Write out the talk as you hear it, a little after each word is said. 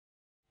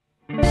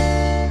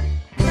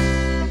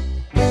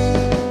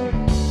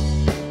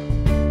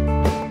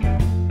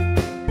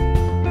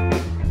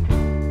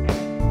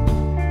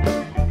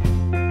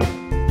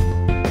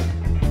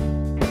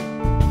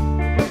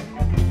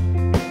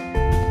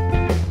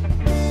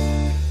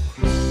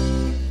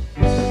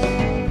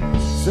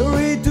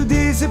Sorry to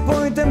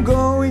disappoint, I'm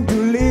going to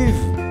leave.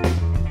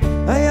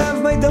 I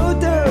have my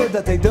daughter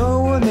that I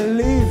don't wanna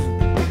leave.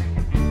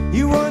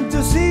 You want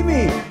to see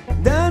me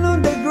down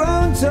on the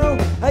ground, so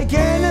I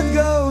cannot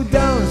go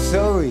down,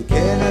 sorry,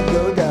 cannot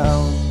go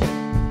down.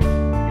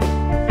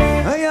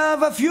 I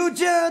have a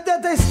future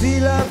that I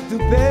still have to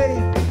pay.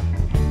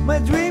 My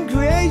dream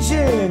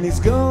creation is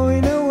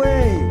going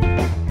away.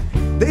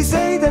 They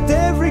say that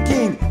every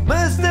king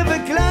must have a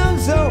clown,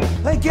 so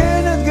I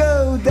cannot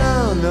go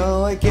down,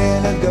 no, I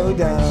cannot go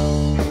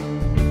down.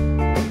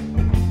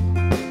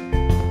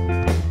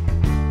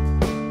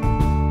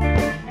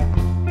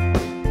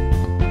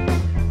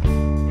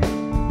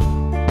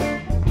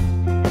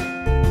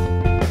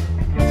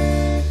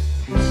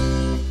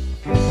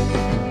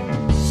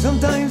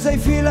 Sometimes I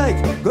feel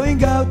like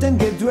going out and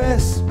get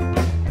dressed.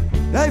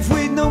 Life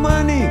with no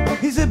money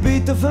is a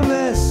bit of a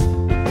mess.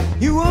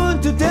 You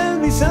want to tell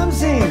me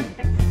something?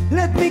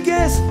 Let me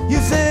guess. You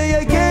say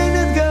I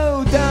cannot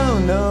go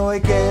down, no, I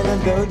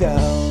cannot go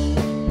down.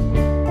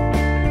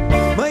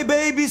 My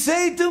baby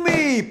say to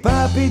me,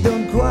 Papi,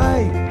 don't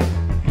cry.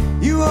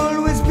 You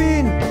always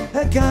been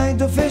a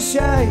kind of a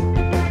shy.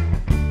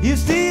 You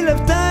still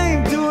have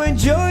time to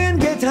enjoy and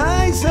get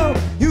high, so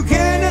you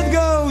cannot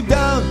go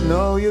down,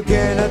 no, you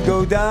cannot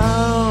go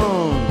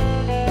down.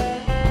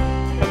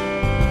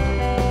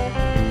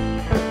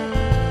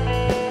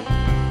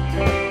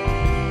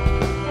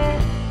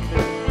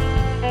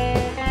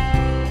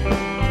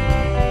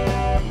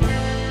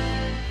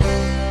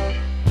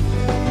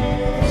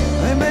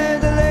 I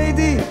met a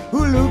lady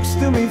who looks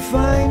to me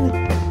fine.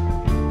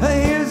 I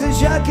hear the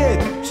jacket,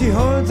 she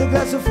holds a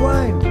glass of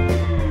wine.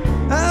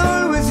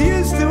 I always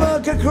used to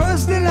walk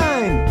across the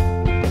line.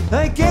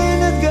 I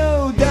cannot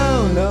go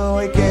down, no,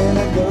 I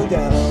cannot go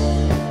down.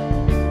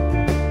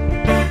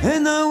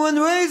 And no one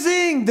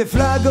raising the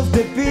flag of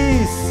the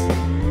peace.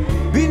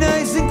 Be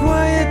nice and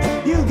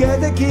quiet, you'll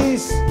get a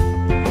kiss.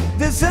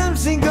 There's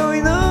something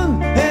going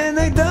on and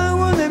I don't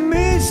wanna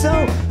miss, so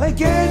I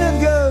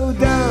cannot go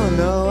down,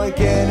 no, I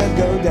cannot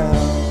go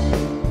down.